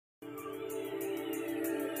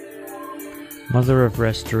Mother of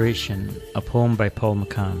Restoration, a poem by Paul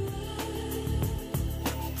McCann.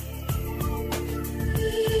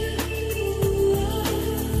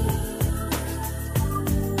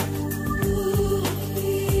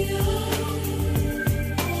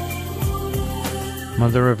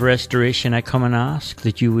 Mother of Restoration, I come and ask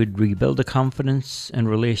that you would rebuild the confidence and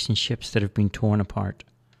relationships that have been torn apart.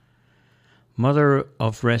 Mother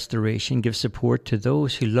of Restoration, give support to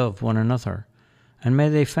those who love one another, and may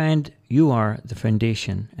they find you are the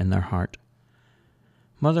foundation in their heart.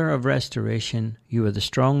 Mother of Restoration, you are the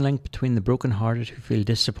strong link between the broken-hearted who feel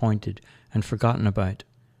disappointed and forgotten about.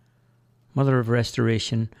 Mother of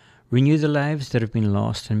Restoration, renew the lives that have been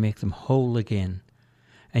lost and make them whole again.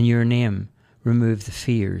 In your name, remove the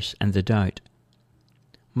fears and the doubt.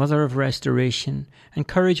 Mother of Restoration,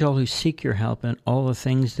 encourage all who seek your help in all the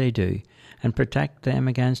things they do and protect them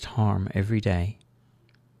against harm every day.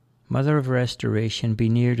 Mother of Restoration, be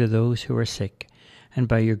near to those who are sick, and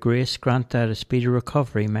by your grace grant that a speedy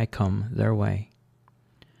recovery may come their way.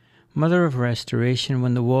 Mother of Restoration,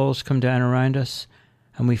 when the walls come down around us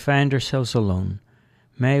and we find ourselves alone,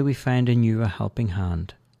 may we find in you a helping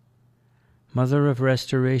hand. Mother of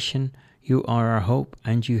Restoration, you are our hope,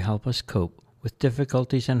 and you help us cope with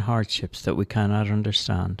difficulties and hardships that we cannot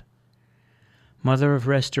understand. Mother of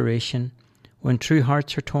Restoration, when true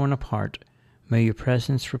hearts are torn apart, may your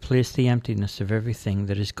presence replace the emptiness of everything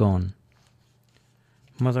that is gone.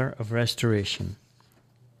 Mother of Restoration,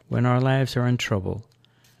 when our lives are in trouble,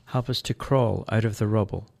 help us to crawl out of the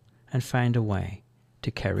rubble and find a way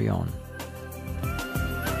to carry on.